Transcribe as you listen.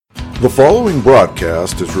The following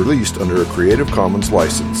broadcast is released under a Creative Commons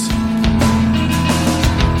license.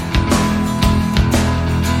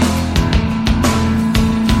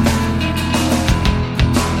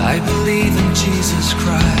 I believe in Jesus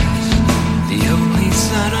Christ, the only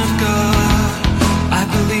Son of God. I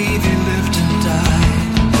believe He lived and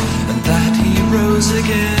died, and that He rose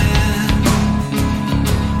again.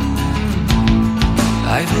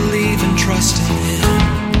 I believe and trust in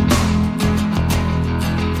Him.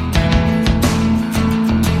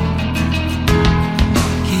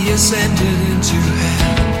 He ascended into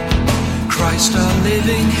heaven. Christ, our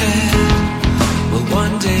living head, will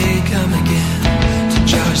one day come again to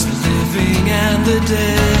judge the living and the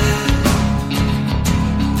dead.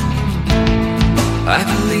 I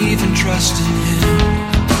believe and trust in Him.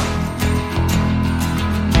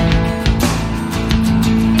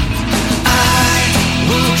 I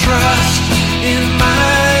will trust in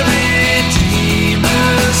my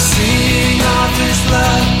Redeemer, sing of His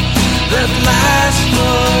love that lasts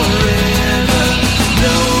forever,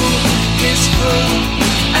 know His full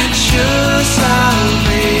and sure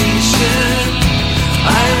salvation.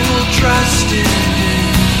 I will trust in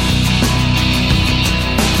Him.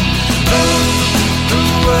 Oh, the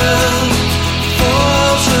world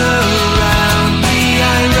falls around me,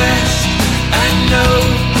 I rest and know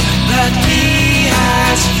that He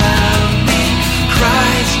has found me.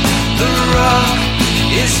 Christ, the rock,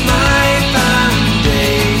 is my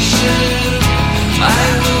foundation. I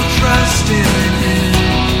will trust in Him.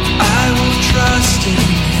 I will trust in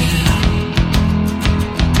Him.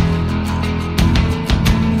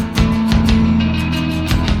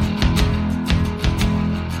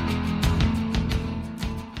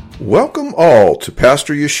 Welcome all to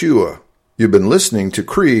Pastor Yeshua. You've been listening to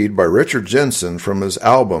Creed by Richard Jensen from his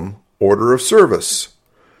album, Order of Service.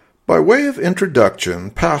 By way of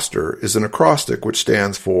introduction, Pastor is an acrostic which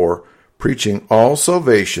stands for preaching all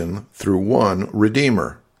salvation through one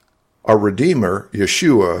Redeemer. Our Redeemer,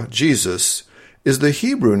 Yeshua, Jesus, is the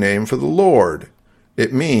Hebrew name for the Lord.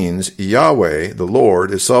 It means Yahweh, the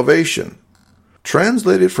Lord, is salvation.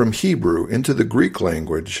 Translated from Hebrew into the Greek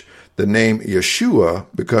language, the name Yeshua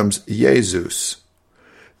becomes Jesus.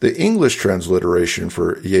 The English transliteration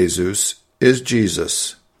for Jesus is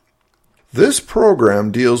Jesus. This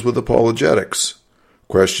program deals with apologetics,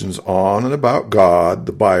 questions on and about God,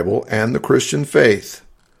 the Bible, and the Christian faith.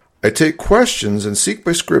 I take questions and seek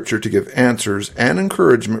by Scripture to give answers and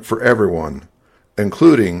encouragement for everyone,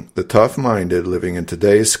 including the tough-minded living in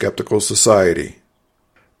today's skeptical society.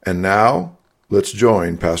 And now, let's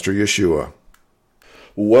join Pastor Yeshua.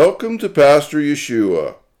 Welcome to Pastor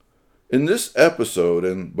Yeshua. In this episode,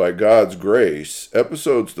 and by God's grace,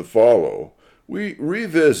 episodes to follow, we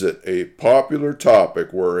revisit a popular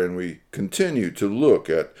topic wherein we continue to look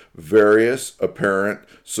at various apparent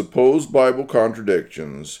supposed Bible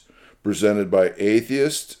contradictions presented by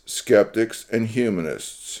atheists, skeptics, and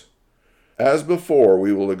humanists. As before,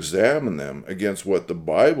 we will examine them against what the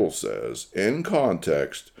Bible says in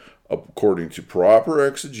context according to proper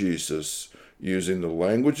exegesis, using the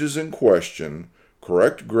languages in question,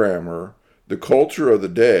 correct grammar, the culture of the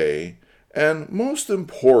day, and most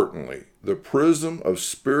importantly, the prism of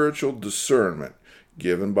spiritual discernment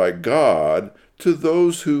given by God to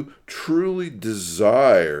those who truly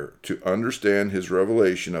desire to understand His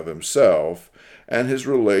revelation of Himself and His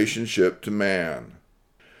relationship to man.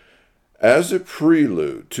 As a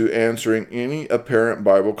prelude to answering any apparent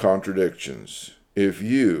Bible contradictions, if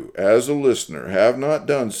you, as a listener, have not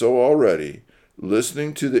done so already,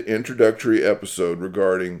 listening to the introductory episode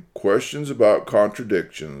regarding questions about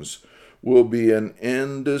contradictions will be an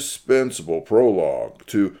indispensable prologue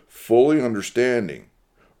to fully understanding,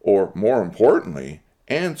 or more importantly,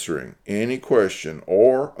 answering any question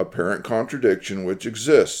or apparent contradiction which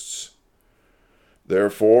exists.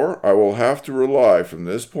 Therefore, I will have to rely from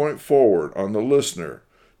this point forward on the listener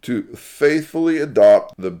to faithfully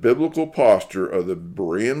adopt the biblical posture of the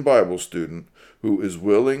Berean Bible student who is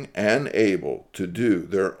willing and able to do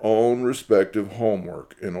their own respective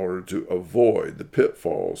homework in order to avoid the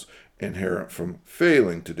pitfalls inherent from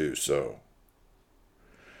failing to do so.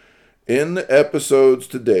 In the episodes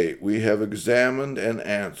to date, we have examined and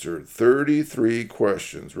answered 33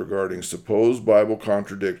 questions regarding supposed Bible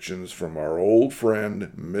contradictions from our old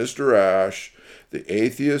friend, Mr. Ash, the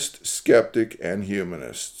atheist, skeptic, and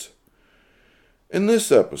humanist. In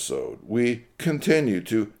this episode, we continue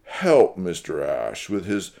to help Mr. Ash with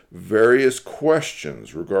his various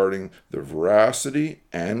questions regarding the veracity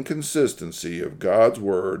and consistency of God's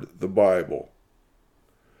Word, the Bible.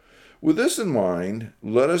 With this in mind,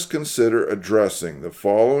 let us consider addressing the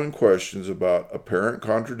following questions about apparent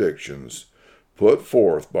contradictions put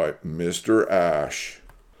forth by Mr. Ash.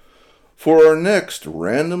 For our next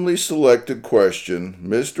randomly selected question,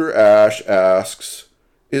 Mr. Ash asks,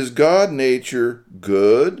 is God nature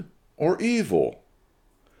good or evil?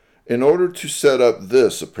 In order to set up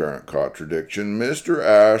this apparent contradiction, Mr.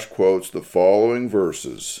 Ash quotes the following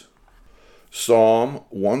verses. Psalm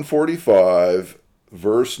 145,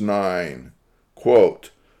 verse 9, quote,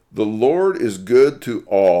 the Lord is good to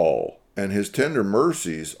all, and his tender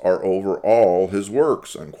mercies are over all his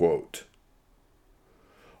works, unquote.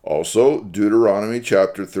 Also, Deuteronomy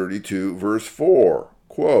chapter 32, verse 4,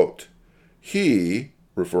 quote, he,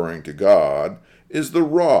 referring to God, is the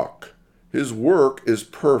rock. His work is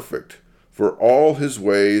perfect, for all his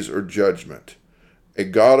ways are judgment. A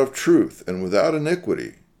God of truth and without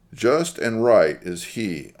iniquity, just and right is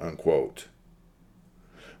he, unquote.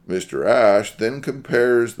 Mr. Ash then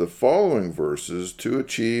compares the following verses to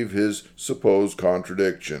achieve his supposed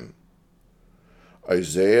contradiction.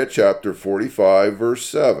 Isaiah chapter 45, verse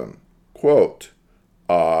 7, quote,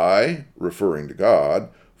 I, referring to God,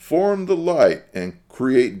 form the light and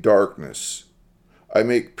create darkness. I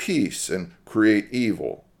make peace and create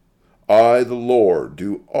evil. I, the Lord,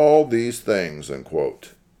 do all these things,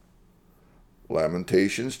 unquote.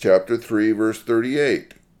 Lamentations chapter 3, verse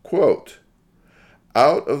 38, quote,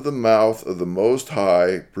 out of the mouth of the Most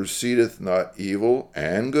High proceedeth not evil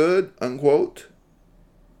and good, unquote.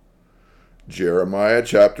 Jeremiah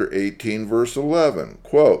chapter 18, verse 11,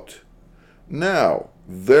 quote, now,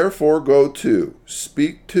 therefore go to,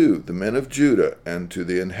 speak to the men of Judah and to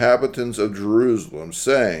the inhabitants of Jerusalem,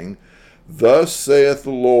 saying, thus saith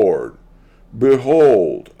the Lord,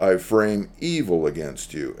 behold, I frame evil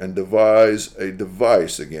against you, and devise a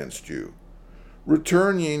device against you.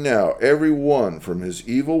 Return ye now every one from his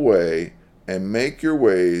evil way, and make your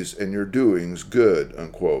ways and your doings good,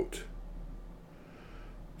 unquote.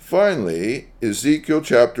 Finally, Ezekiel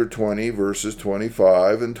chapter 20, verses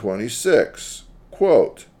 25 and 26,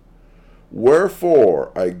 quote,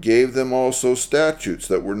 wherefore I gave them also statutes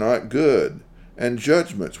that were not good, and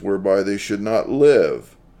judgments whereby they should not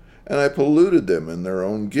live, and I polluted them in their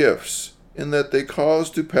own gifts, in that they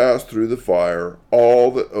caused to pass through the fire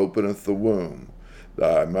all that openeth the womb,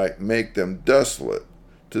 that I might make them desolate,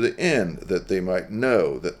 to the end that they might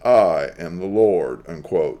know that I am the Lord,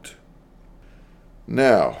 unquote.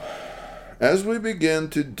 Now, as we begin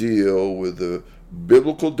to deal with the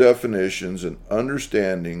biblical definitions and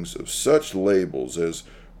understandings of such labels as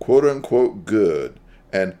quote-unquote good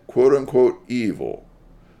and quote-unquote evil,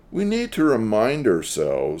 we need to remind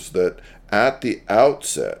ourselves that at the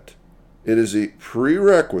outset, it is a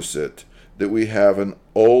prerequisite that we have an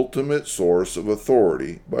ultimate source of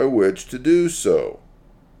authority by which to do so.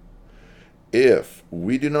 If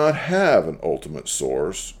we do not have an ultimate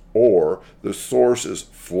source, or the source is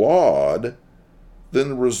flawed, then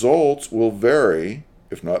the results will vary,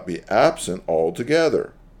 if not be absent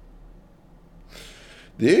altogether.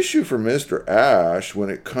 The issue for Mr. Ash when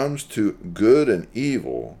it comes to good and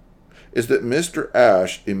evil is that Mr.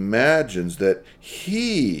 Ash imagines that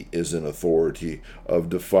he is an authority of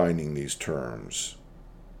defining these terms.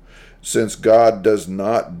 Since God does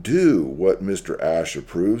not do what Mr. Ash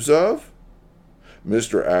approves of,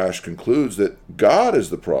 Mr. Ash concludes that God is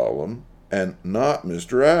the problem and not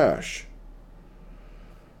Mr. Ash.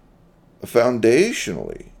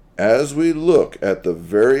 Foundationally, as we look at the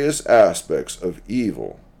various aspects of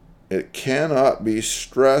evil, it cannot be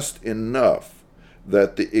stressed enough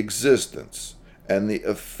that the existence and the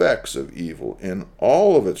effects of evil in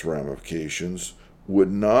all of its ramifications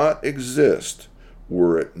would not exist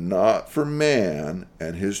were it not for man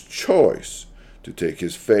and his choice to take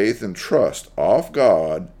his faith and trust off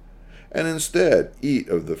God and instead eat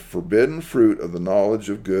of the forbidden fruit of the knowledge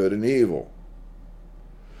of good and evil.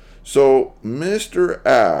 So Mr.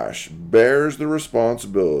 Ash bears the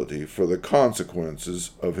responsibility for the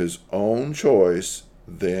consequences of his own choice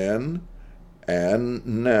then and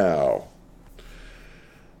now.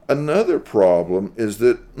 Another problem is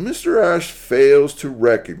that Mr. Ash fails to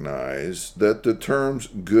recognize that the terms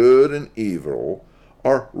good and evil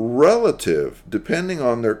are relative depending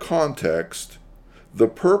on their context, the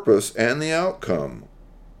purpose, and the outcome.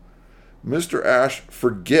 Mr. Ash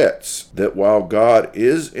forgets that while God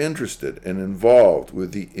is interested and involved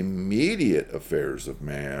with the immediate affairs of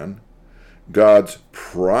man, God's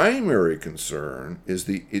primary concern is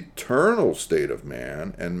the eternal state of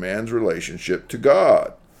man and man's relationship to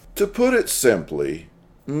God. To put it simply,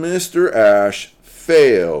 Mr. Ash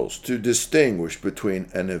fails to distinguish between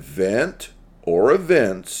an event or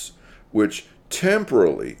events which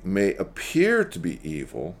temporally may appear to be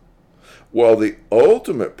evil, while the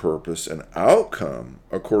ultimate purpose and outcome,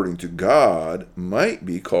 according to God, might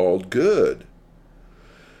be called good.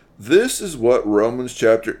 This is what Romans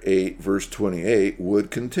chapter 8, verse 28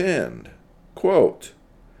 would contend. Quote,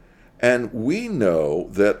 "And we know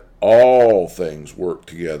that all things work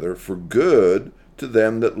together for good to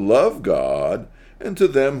them that love God and to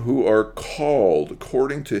them who are called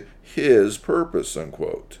according to his purpose,"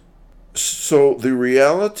 unquote. So the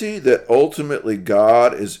reality that ultimately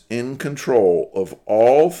God is in control of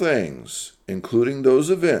all things, including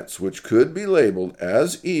those events which could be labeled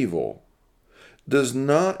as evil, does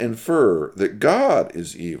not infer that God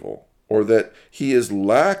is evil or that he is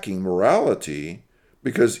lacking morality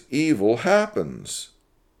because evil happens.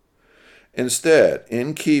 Instead,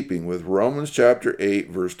 in keeping with Romans chapter 8,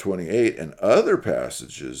 verse 28 and other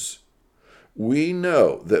passages, we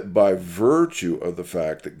know that by virtue of the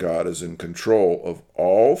fact that God is in control of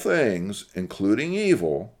all things, including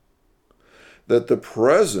evil, that the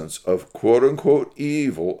presence of quote-unquote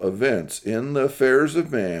evil events in the affairs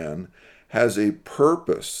of man has a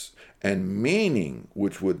purpose and meaning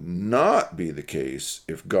which would not be the case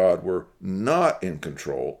if God were not in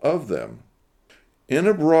control of them. In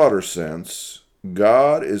a broader sense,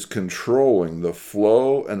 God is controlling the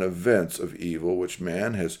flow and events of evil which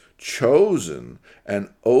man has chosen and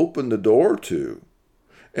opened the door to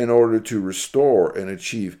in order to restore and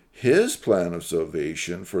achieve his plan of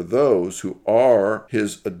salvation for those who are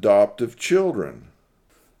his adoptive children.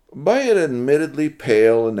 By an admittedly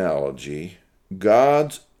pale analogy,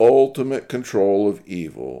 God's ultimate control of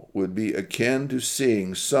evil would be akin to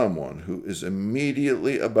seeing someone who is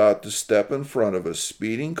immediately about to step in front of a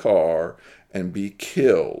speeding car and be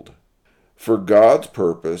killed. For God's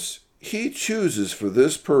purpose, he chooses for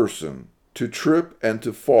this person to trip and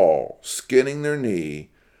to fall, skinning their knee,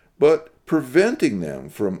 but preventing them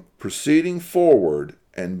from proceeding forward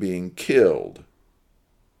and being killed.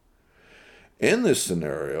 In this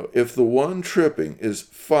scenario, if the one tripping is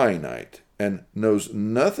finite and knows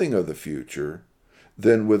nothing of the future,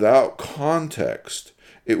 then without context,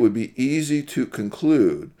 it would be easy to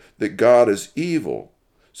conclude that God is evil,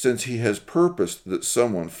 since he has purposed that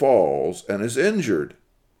someone falls and is injured.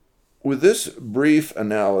 With this brief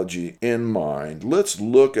analogy in mind, let's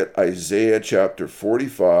look at Isaiah chapter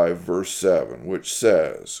 45, verse 7, which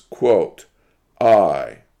says, quote,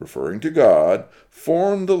 "I," referring to God,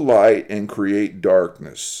 "form the light and create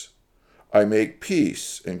darkness. I make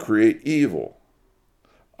peace and create evil.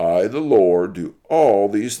 I, the Lord, do all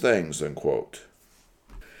these things," unquote.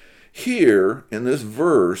 Here, in this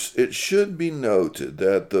verse, it should be noted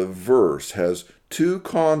that the verse has two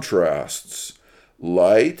contrasts,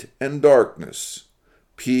 light and darkness,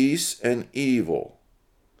 peace and evil.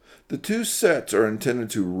 The two sets are intended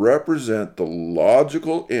to represent the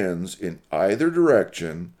logical ends in either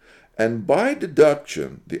direction, and by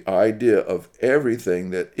deduction, the idea of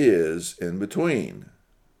everything that is in between.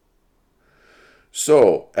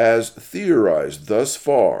 So, as theorized thus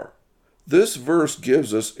far, this verse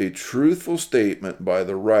gives us a truthful statement by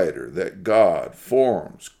the writer that God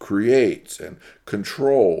forms, creates, and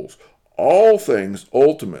controls all things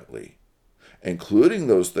ultimately, including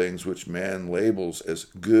those things which man labels as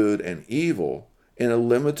good and evil in a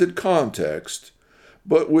limited context,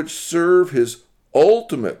 but which serve his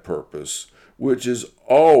ultimate purpose, which is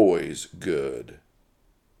always good.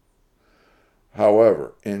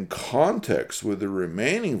 However, in context with the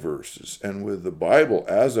remaining verses and with the Bible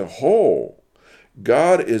as a whole,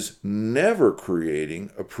 God is never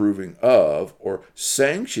creating, approving of, or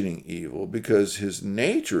sanctioning evil because his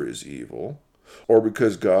nature is evil, or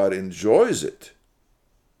because God enjoys it.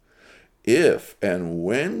 If and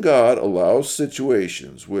when God allows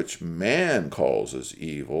situations which man calls as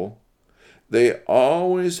evil, they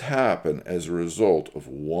always happen as a result of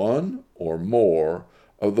one or more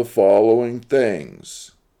of the following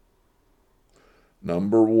things.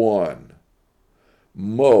 Number one,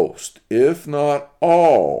 most, if not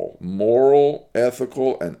all, moral,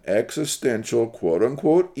 ethical, and existential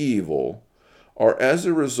quote-unquote evil are as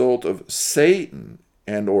a result of Satan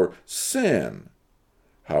and or sin.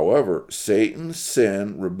 However, Satan,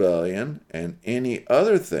 sin, rebellion, and any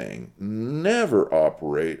other thing never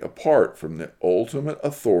operate apart from the ultimate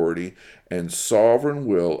authority and sovereign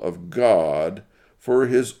will of God for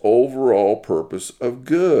his overall purpose of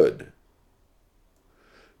good.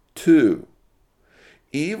 2.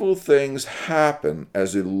 Evil things happen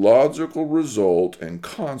as a logical result and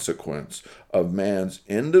consequence of man's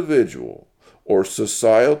individual or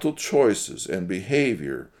societal choices and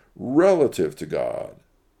behavior relative to God.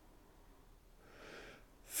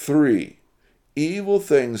 3. Evil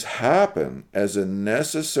things happen as a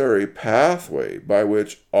necessary pathway by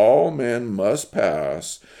which all men must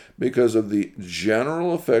pass because of the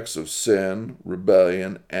general effects of sin,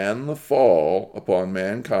 rebellion, and the fall upon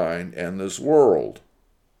mankind and this world.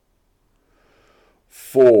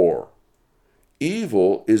 4.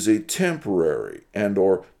 Evil is a temporary and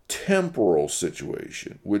or temporal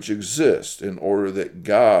situation which exists in order that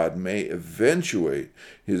God may eventuate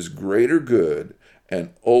his greater good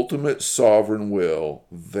and ultimate sovereign will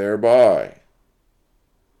thereby.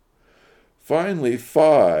 Finally,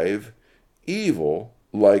 5. Evil,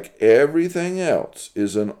 like everything else,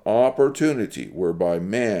 is an opportunity whereby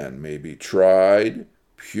man may be tried,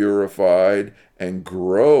 purified, and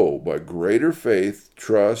grow by greater faith,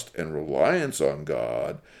 trust, and reliance on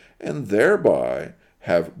God, and thereby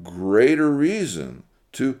have greater reason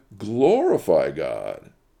to glorify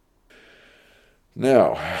God.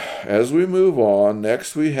 Now, as we move on,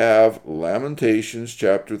 next we have Lamentations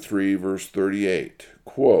chapter 3, verse 38.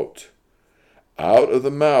 Quote, "Out of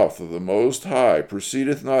the mouth of the Most High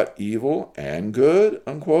proceedeth not evil and good?"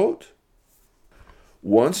 Unquote.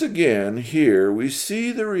 Once again, here we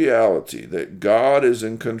see the reality that God is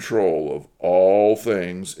in control of all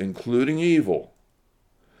things, including evil.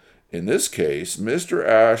 In this case, Mr.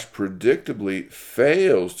 Ash predictably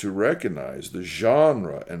fails to recognize the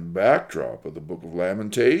genre and backdrop of the Book of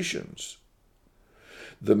Lamentations.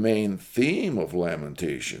 The main theme of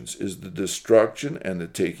Lamentations is the destruction and the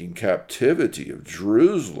taking captivity of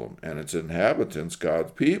Jerusalem and its inhabitants,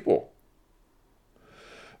 God's people.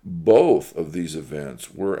 Both of these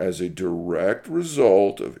events were as a direct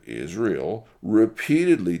result of Israel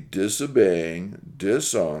repeatedly disobeying,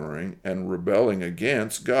 dishonoring, and rebelling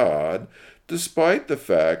against God, despite the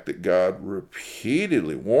fact that God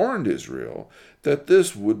repeatedly warned Israel that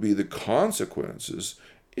this would be the consequences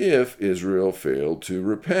if Israel failed to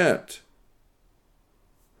repent.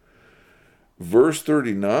 Verse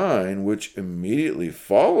 39, which immediately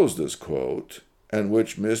follows this quote, and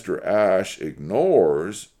which Mr. Ash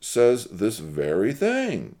ignores, says this very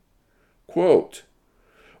thing. Quote,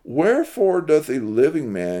 "Wherefore doth a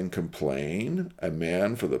living man complain, a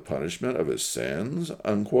man for the punishment of his sins?"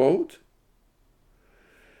 Unquote.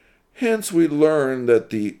 Hence we learn that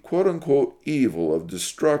the quote-unquote evil of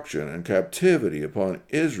destruction and captivity upon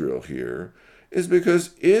Israel here is because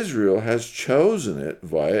Israel has chosen it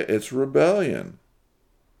via its rebellion.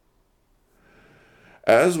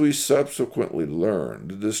 As we subsequently learn,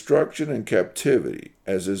 the destruction and captivity,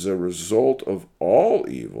 as is a result of all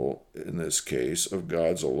evil, in this case of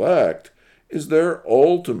God's elect, is there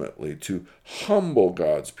ultimately to humble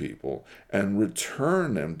God's people and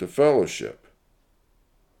return them to fellowship.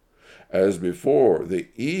 As before, the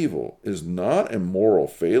evil is not a moral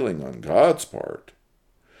failing on God's part,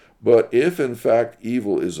 but if in fact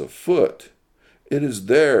evil is afoot, it is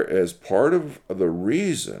there as part of the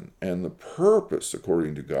reason and the purpose,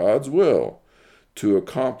 according to God's will, to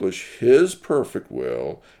accomplish his perfect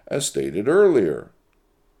will, as stated earlier.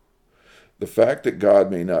 The fact that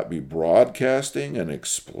God may not be broadcasting and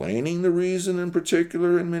explaining the reason in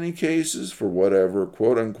particular in many cases for whatever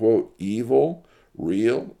quote-unquote evil,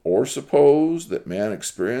 real or supposed, that man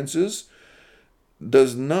experiences,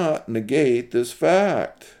 does not negate this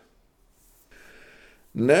fact.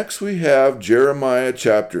 Next we have Jeremiah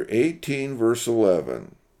chapter 18, verse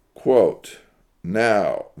 11. Quote,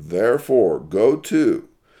 "Now, therefore, go to,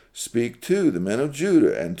 speak to the men of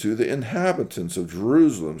Judah and to the inhabitants of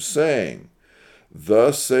Jerusalem, saying,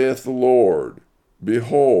 Thus saith the Lord,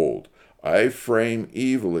 Behold, I frame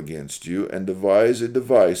evil against you, and devise a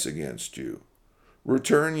device against you.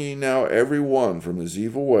 Return ye now every one from his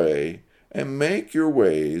evil way, and make your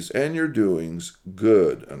ways and your doings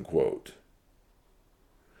good." Unquote.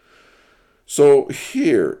 So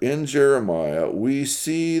here in Jeremiah, we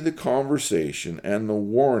see the conversation and the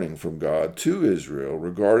warning from God to Israel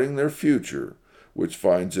regarding their future, which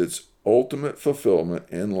finds its ultimate fulfillment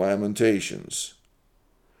in Lamentations.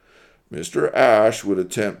 Mr. Ash would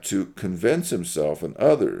attempt to convince himself and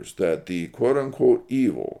others that the quote-unquote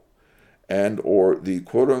evil and or the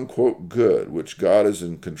quote-unquote good, which God is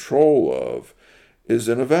in control of, is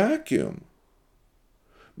in a vacuum.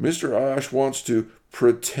 Mr. Ash wants to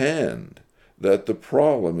pretend that the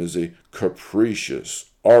problem is a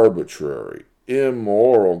capricious, arbitrary,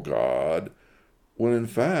 immoral God, when in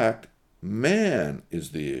fact, man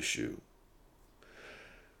is the issue.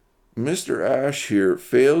 Mr. Ash here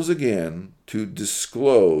fails again to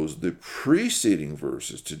disclose the preceding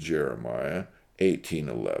verses to Jeremiah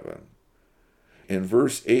 18:11. In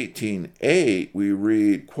verse 18:8, we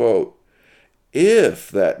read, quote,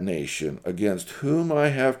 "If that nation against whom I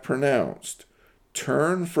have pronounced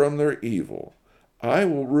turn from their evil, I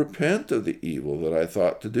will repent of the evil that I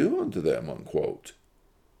thought to do unto them, unquote.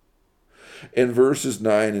 In verses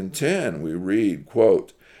 9 and 10, we read,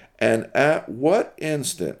 quote, and at what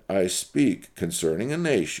instant I speak concerning a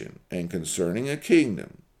nation and concerning a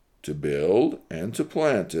kingdom, to build and to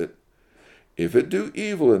plant it, if it do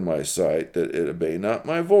evil in my sight, that it obey not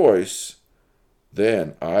my voice,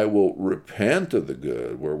 then I will repent of the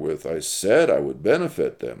good wherewith I said I would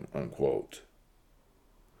benefit them, unquote.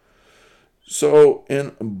 So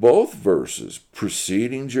in both verses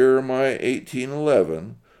preceding Jeremiah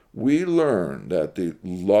 18:11, we learn that the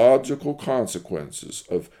logical consequences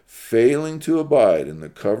of failing to abide in the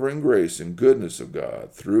covering grace and goodness of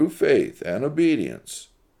God through faith and obedience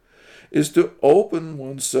is to open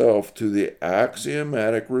oneself to the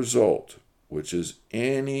axiomatic result, which is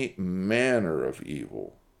any manner of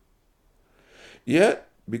evil. Yet,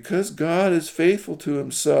 because God is faithful to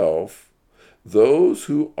himself, those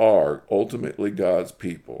who are ultimately God's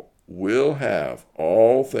people will have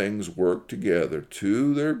all things work together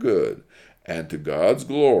to their good and to God's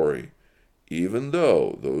glory, even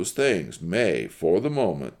though those things may, for the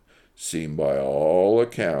moment, seem by all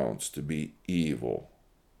accounts to be evil.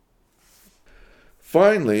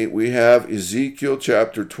 Finally, we have Ezekiel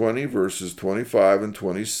chapter 20, verses 25 and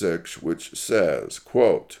 26, which says,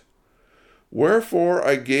 quote, wherefore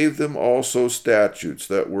I gave them also statutes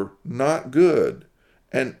that were not good,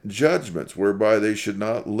 and judgments whereby they should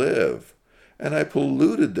not live. And I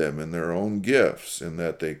polluted them in their own gifts, in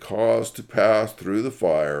that they caused to pass through the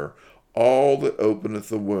fire all that openeth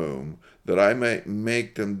the womb, that I might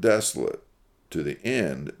make them desolate, to the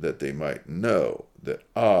end that they might know that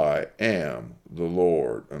I am the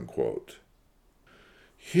Lord, unquote.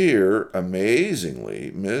 Here,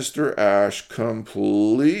 amazingly, Mr. Ash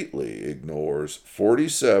completely ignores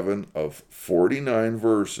 47 of 49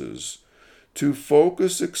 verses to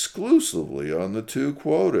focus exclusively on the two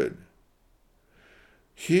quoted.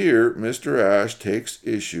 Here, Mr. Ash takes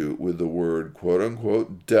issue with the word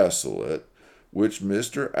quote-unquote desolate, which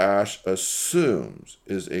Mr. Ash assumes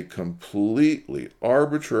is a completely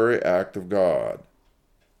arbitrary act of God.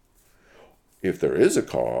 If there is a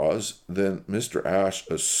cause, then Mr. Ash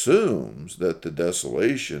assumes that the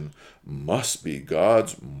desolation must be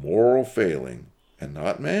God's moral failing and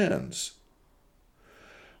not man's.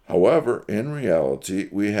 However, in reality,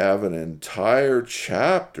 we have an entire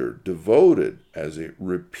chapter devoted as a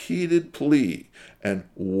repeated plea and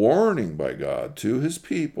warning by God to his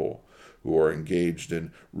people who are engaged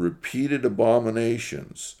in repeated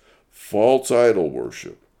abominations, false idol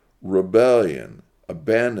worship, rebellion,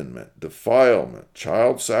 abandonment, defilement,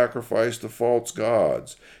 child sacrifice to false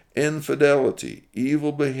gods, infidelity,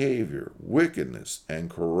 evil behavior, wickedness, and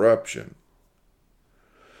corruption.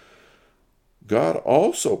 God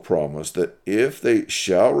also promised that if they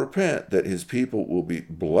shall repent, that his people will be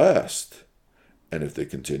blessed, and if they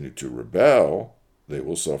continue to rebel, they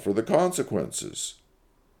will suffer the consequences.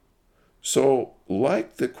 So,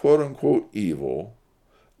 like the quote-unquote evil,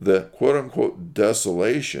 the quote-unquote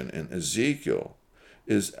desolation in Ezekiel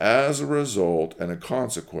is as a result and a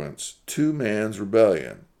consequence to man's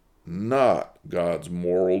rebellion, not God's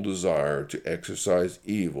moral desire to exercise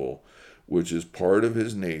evil, which is part of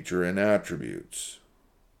his nature and attributes.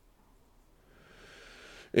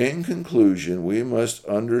 In conclusion, we must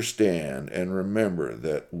understand and remember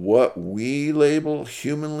that what we label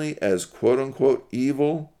humanly as quote-unquote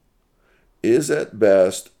evil is at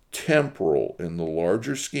best temporal in the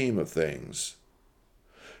larger scheme of things.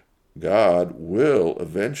 God will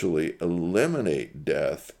eventually eliminate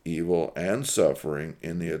death, evil, and suffering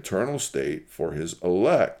in the eternal state for his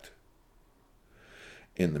elect.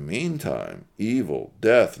 In the meantime, evil,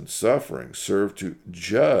 death, and suffering serve to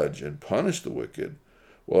judge and punish the wicked,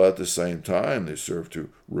 while at the same time they serve to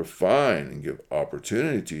refine and give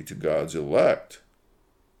opportunity to God's elect.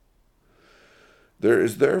 There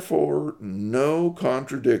is therefore no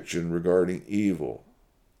contradiction regarding evil.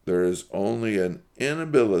 There is only an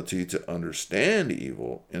inability to understand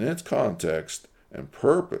evil in its context and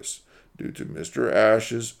purpose due to Mr.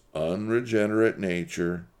 Ash's unregenerate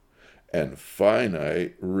nature and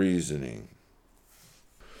finite reasoning.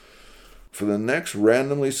 For the next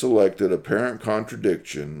randomly selected apparent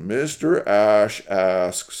contradiction, Mr. Ash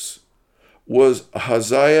asks, was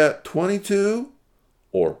Ahaziah 22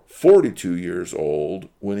 or 42 years old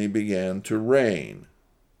when he began to reign?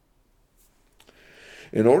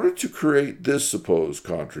 In order to create this supposed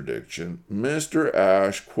contradiction, Mr.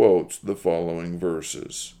 Ash quotes the following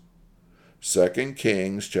verses. 2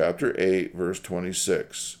 Kings chapter 8, verse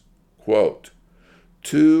 26. Quote,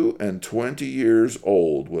 22 years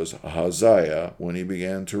old was Ahaziah when he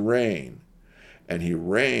began to reign, and he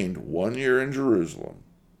reigned 1 year in Jerusalem.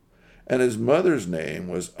 And his mother's name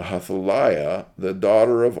was Ahaziah, the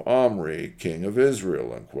daughter of Omri, king of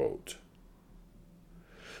Israel, unquote.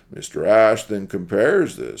 Mr. Ash then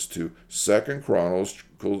compares this to 2 Chronicles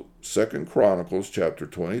chapter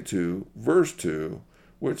 22, verse 2,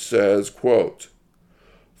 which says, quote,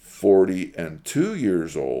 42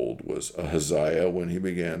 years old was Ahaziah when he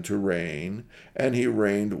began to reign, and he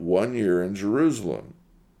reigned 1 year in Jerusalem.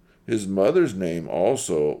 His mother's name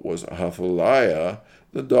also was Ahaziah,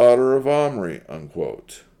 the daughter of Omri,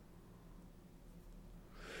 unquote.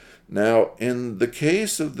 Now, in the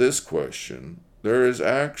case of this question, there is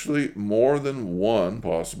actually more than one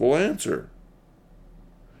possible answer.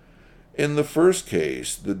 In the first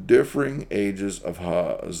case, the differing ages of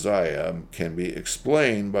Ahaziah can be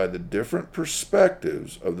explained by the different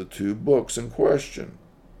perspectives of the two books in question.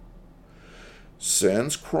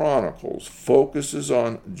 Since Chronicles focuses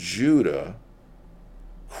on Judah,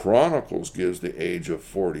 Chronicles gives the age of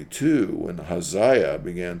 42 when Ahaziah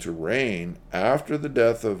began to reign after the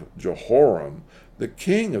death of Jehoram, the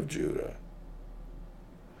king of Judah.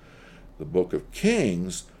 The book of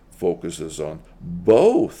Kings focuses on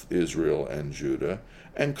both Israel and Judah,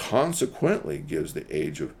 and consequently gives the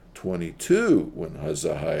age of 22 when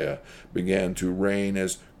Ahaziah began to reign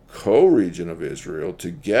as co-regent of Israel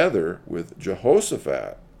together with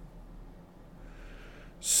Jehoshaphat.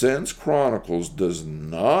 Since Chronicles does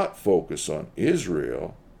not focus on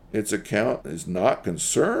Israel, its account is not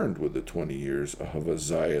concerned with the 20 years of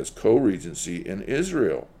Ahaziah's co-regency in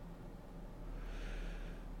Israel.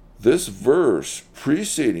 This verse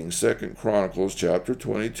preceding 2 Chronicles chapter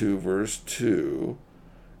 22, verse 2,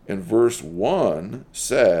 in verse 1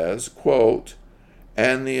 says, quote,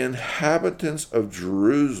 and the inhabitants of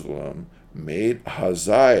Jerusalem made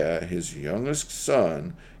Ahaziah, his youngest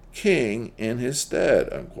son, king in his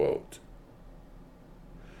stead, unquote.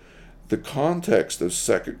 The context of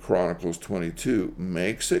 2 Chronicles 22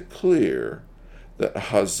 makes it clear that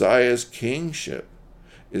Ahaziah's kingship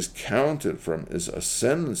is counted from his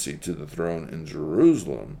ascendancy to the throne in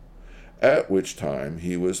Jerusalem, at which time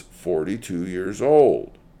he was 42 years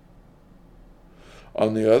old.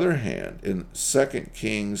 On the other hand, in 2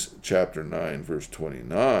 Kings chapter 9, verse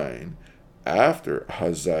 29, after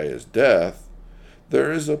Ahaziah's death,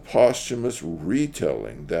 there is a posthumous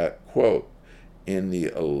retelling that, quote, in the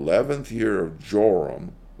 11th year of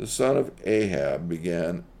Joram, the son of Ahab,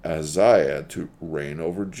 began Ahaziah to reign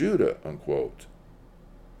over Judah, unquote.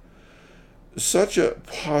 Such a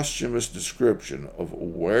posthumous description of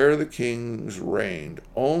where the kings reigned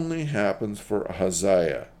only happens for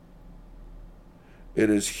Ahaziah. It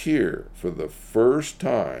is here, for the first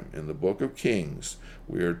time in the book of Kings,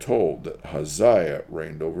 we are told that Ahaziah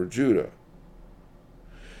reigned over Judah.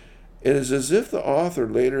 It is as if the author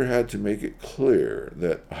later had to make it clear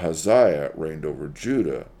that Ahaziah reigned over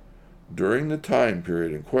Judah during the time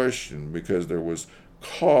period in question because there was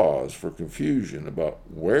cause for confusion about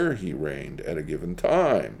where he reigned at a given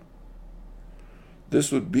time.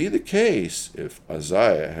 This would be the case if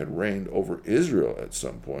Ahaziah had reigned over Israel at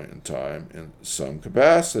some point in time in some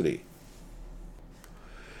capacity.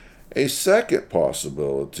 A second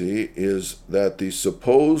possibility is that the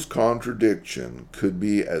supposed contradiction could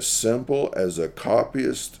be as simple as a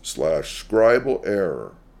copyist/scribal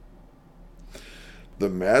error. The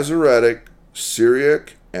Masoretic,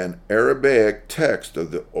 Syriac, and Aramaic text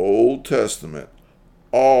of the Old Testament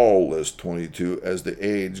all list 22 as the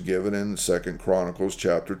age given in 2 Chronicles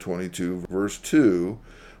chapter 22, verse 2,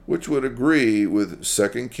 which would agree with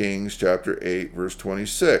 2 Kings chapter 8, verse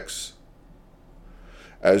 26.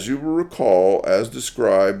 As you will recall, as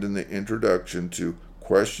described in the introduction to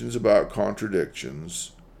Questions About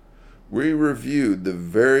Contradictions, we reviewed the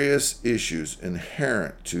various issues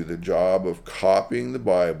inherent to the job of copying the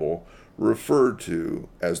Bible, referred to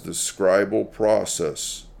as the scribal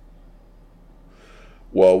process.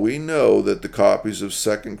 While we know that the copies of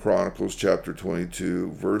 2 Chronicles chapter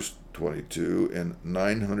 22, verse 22 in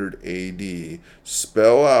 900 AD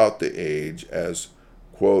spell out the age as,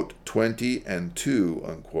 quote, 20 and 2,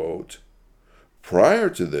 unquote, prior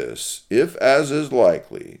to this, if as is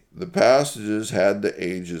likely, the passages had the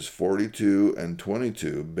ages 42 and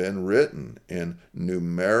 22 been written in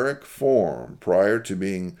numeric form prior to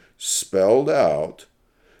being spelled out,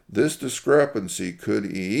 this discrepancy could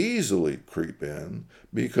easily creep in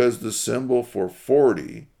because the symbol for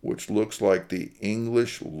 40, which looks like the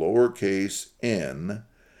English lowercase n,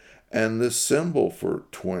 and the symbol for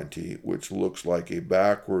 20, which looks like a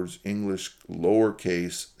backwards English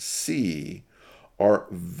lowercase c, are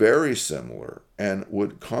very similar and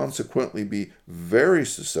would consequently be very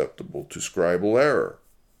susceptible to scribal error.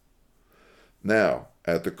 Now,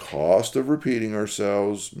 at the cost of repeating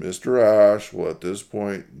ourselves, Mr. Ash will at this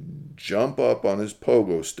point jump up on his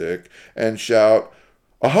pogo stick and shout,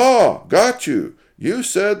 "Aha! Got you! You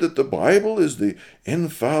said that the Bible is the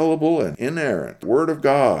infallible and inerrant Word of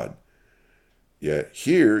God. Yet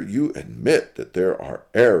here you admit that there are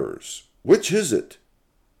errors. Which is it?"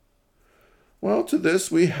 Well, to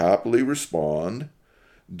this we happily respond,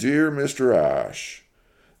 "Dear Mr. Ash,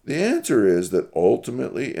 the answer is that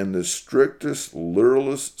ultimately, in the strictest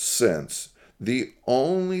literalist sense, the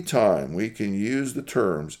only time we can use the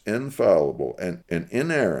terms infallible and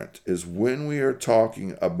inerrant is when we are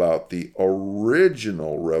talking about the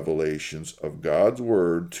original revelations of God's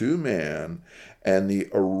Word to man and the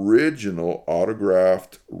original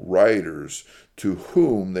autographed writers to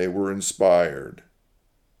whom they were inspired.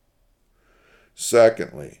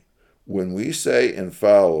 Secondly, when we say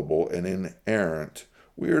infallible and inerrant,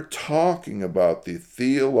 we are talking about the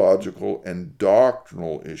theological and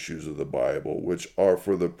doctrinal issues of the Bible, which are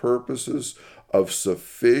for the purposes of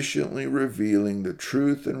sufficiently revealing the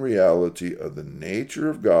truth and reality of the nature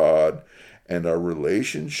of God and our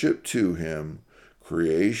relationship to Him,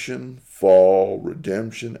 creation, fall,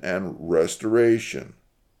 redemption, and restoration.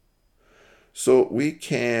 So we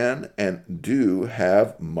can and do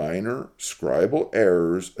have minor scribal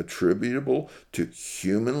errors attributable to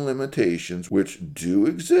human limitations which do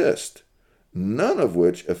exist, none of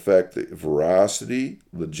which affect the veracity,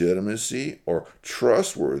 legitimacy, or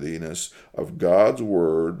trustworthiness of God's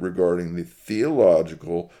Word regarding the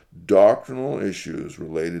theological, doctrinal issues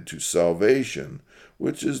related to salvation,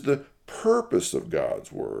 which is the purpose of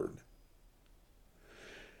God's Word.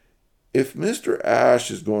 If Mr.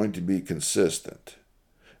 Ash is going to be consistent,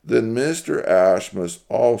 then Mr. Ash must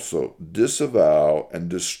also disavow and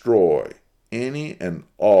destroy any and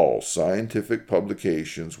all scientific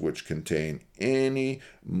publications which contain any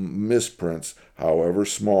misprints, however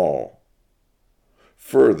small.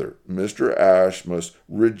 Further, Mr. Ash must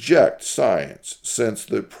reject science, since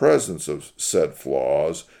the presence of said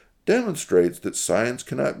flaws demonstrates that science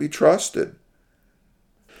cannot be trusted.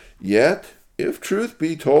 Yet, if truth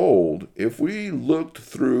be told, if we looked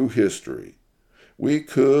through history, we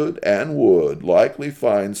could and would likely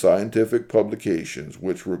find scientific publications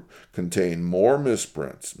which contain more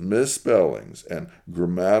misprints, misspellings, and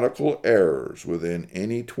grammatical errors within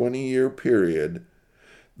any 20-year period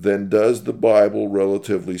than does the Bible,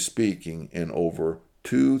 relatively speaking, in over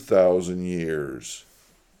 2,000 years.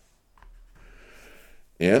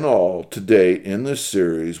 In all, to date in this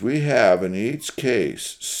series, we have in each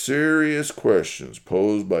case serious questions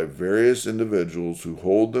posed by various individuals who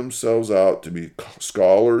hold themselves out to be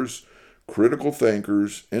scholars, critical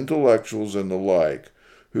thinkers, intellectuals, and the like,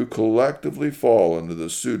 who collectively fall under the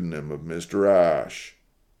pseudonym of Mr. Ash.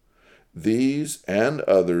 These and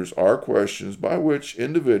others are questions by which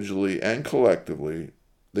individually and collectively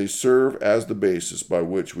they serve as the basis by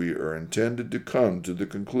which we are intended to come to the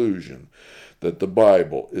conclusion that the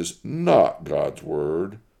Bible is not God's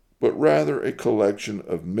Word, but rather a collection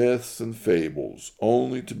of myths and fables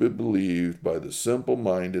only to be believed by the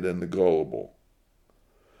simple-minded and the gullible.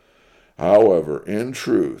 However, in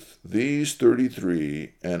truth, these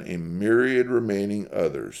 33 and a myriad remaining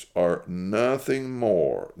others are nothing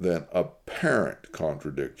more than apparent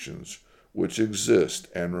contradictions which exist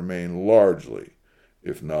and remain largely,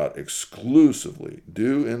 if not exclusively,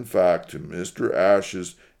 due in fact to Mr.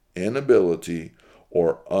 Ash's inability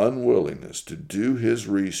or unwillingness to do his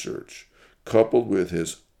research, coupled with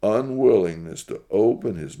his unwillingness to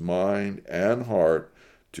open his mind and heart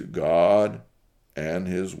to God and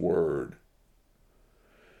His Word.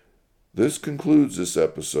 This concludes this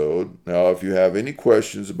episode. Now, if you have any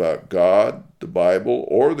questions about God, the Bible,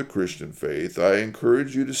 or the Christian faith, I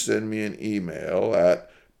encourage you to send me an email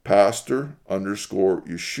at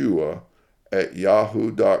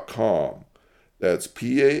pastor_Yeshua@yahoo.com. That's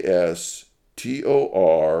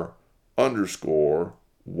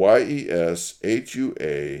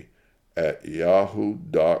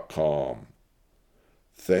pastor_YESHUA@yahoo.com.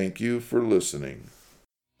 Thank you for listening.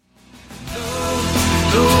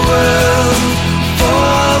 The world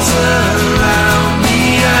falls around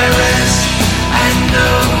me, I rest and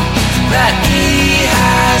know that He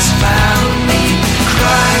has found me.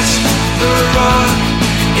 Christ, the rock,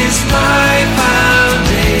 is my